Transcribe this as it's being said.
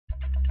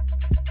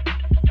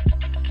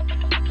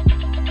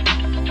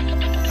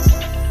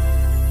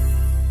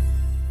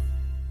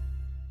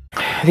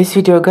This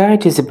video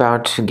guide is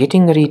about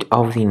getting rid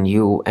of the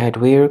new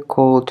adware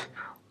called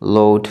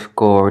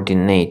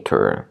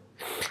LoadCoordinator.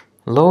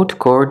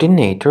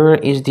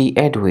 LoadCoordinator is the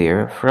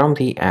adware from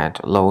the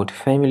load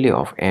family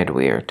of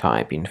adware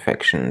type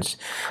infections.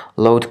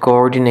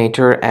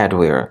 LoadCoordinator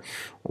adware,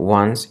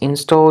 once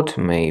installed,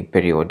 may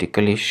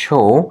periodically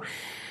show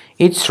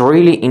its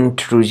really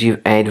intrusive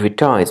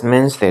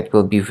advertisements that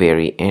will be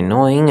very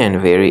annoying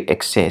and very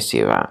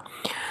excessive.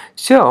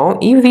 So,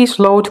 if this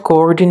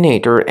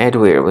LoadCoordinator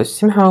adware was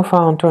somehow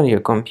found on your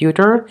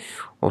computer,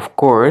 of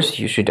course,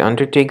 you should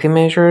undertake the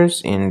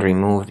measures and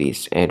remove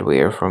this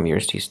adware from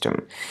your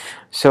system.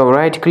 So,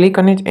 right-click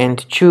on it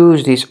and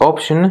choose this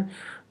option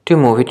to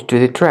move it to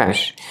the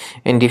trash.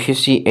 And if you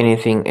see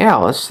anything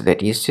else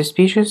that is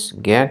suspicious,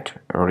 get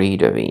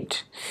rid of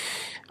it.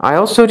 I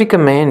also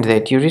recommend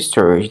that you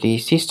restore the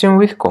system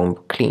with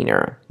Combo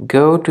Cleaner.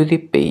 Go to the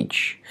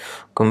page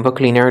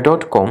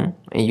combocleaner.com,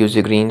 use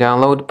the green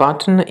download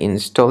button,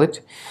 install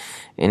it,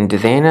 and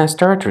then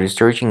start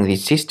researching the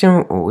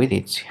system with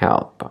its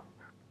help.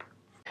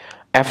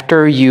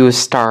 After you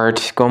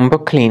start Combo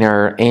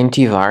Cleaner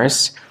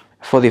antivirus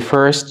for the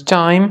first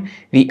time,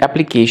 the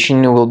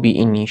application will be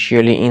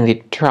initially in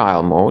the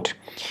trial mode,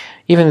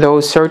 even though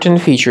certain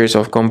features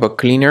of Combo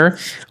Cleaner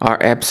are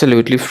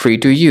absolutely free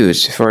to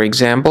use. For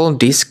example,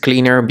 disk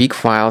cleaner, big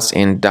files,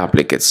 and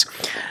duplicates.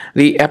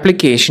 The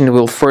application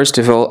will first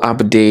of all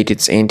update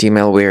its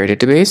anti-malware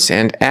database,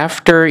 and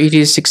after it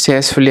is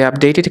successfully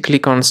updated,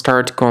 click on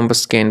Start Combo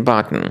Scan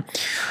button.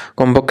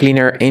 Combo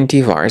Cleaner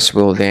antivirus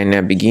will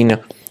then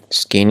begin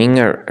scanning,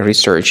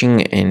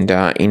 researching, and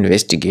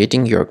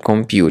investigating your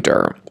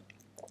computer.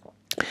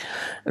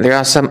 There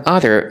are some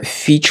other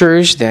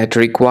features that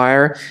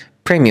require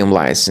premium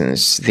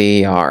license.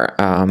 They are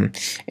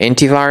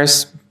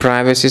antivirus,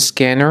 privacy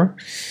scanner,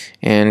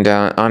 and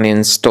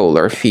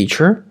uninstaller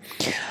feature.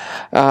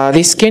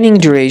 The scanning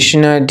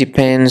duration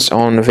depends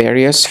on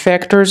various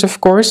factors,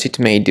 of course. It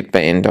may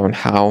depend on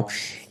how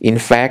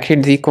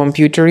infected the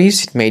computer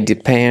is. It may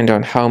depend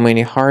on how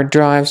many hard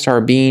drives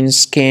are being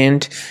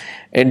scanned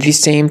at the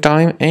same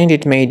time, and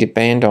it may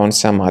depend on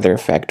some other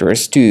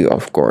factors too,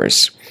 of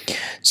course.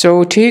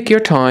 So take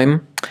your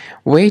time.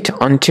 Wait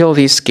until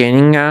the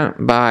scanning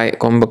by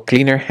Combo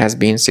Cleaner has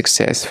been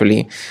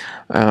successfully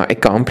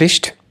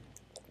accomplished.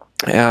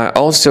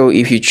 Also,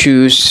 if you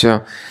choose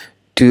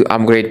to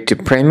upgrade to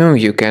Premium,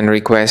 you can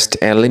request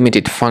a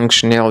limited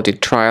functionality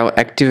trial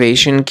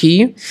activation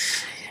key.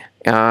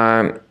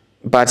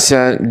 But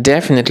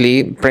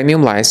definitely,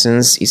 Premium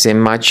license is a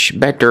much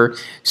better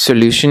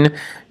solution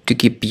to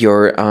keep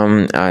your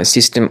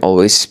system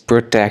always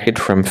protected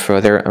from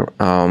further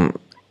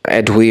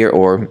adware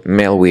or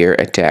malware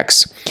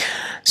attacks.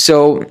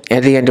 So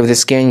at the end of the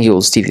scan,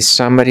 you'll see the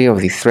summary of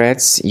the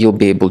threats. You'll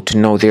be able to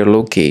know their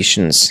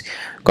locations.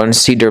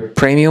 Consider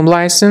Premium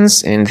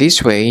license, and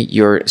this way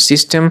your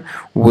system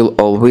will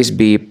always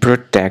be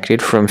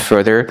protected from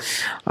further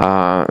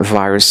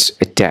virus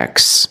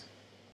attacks.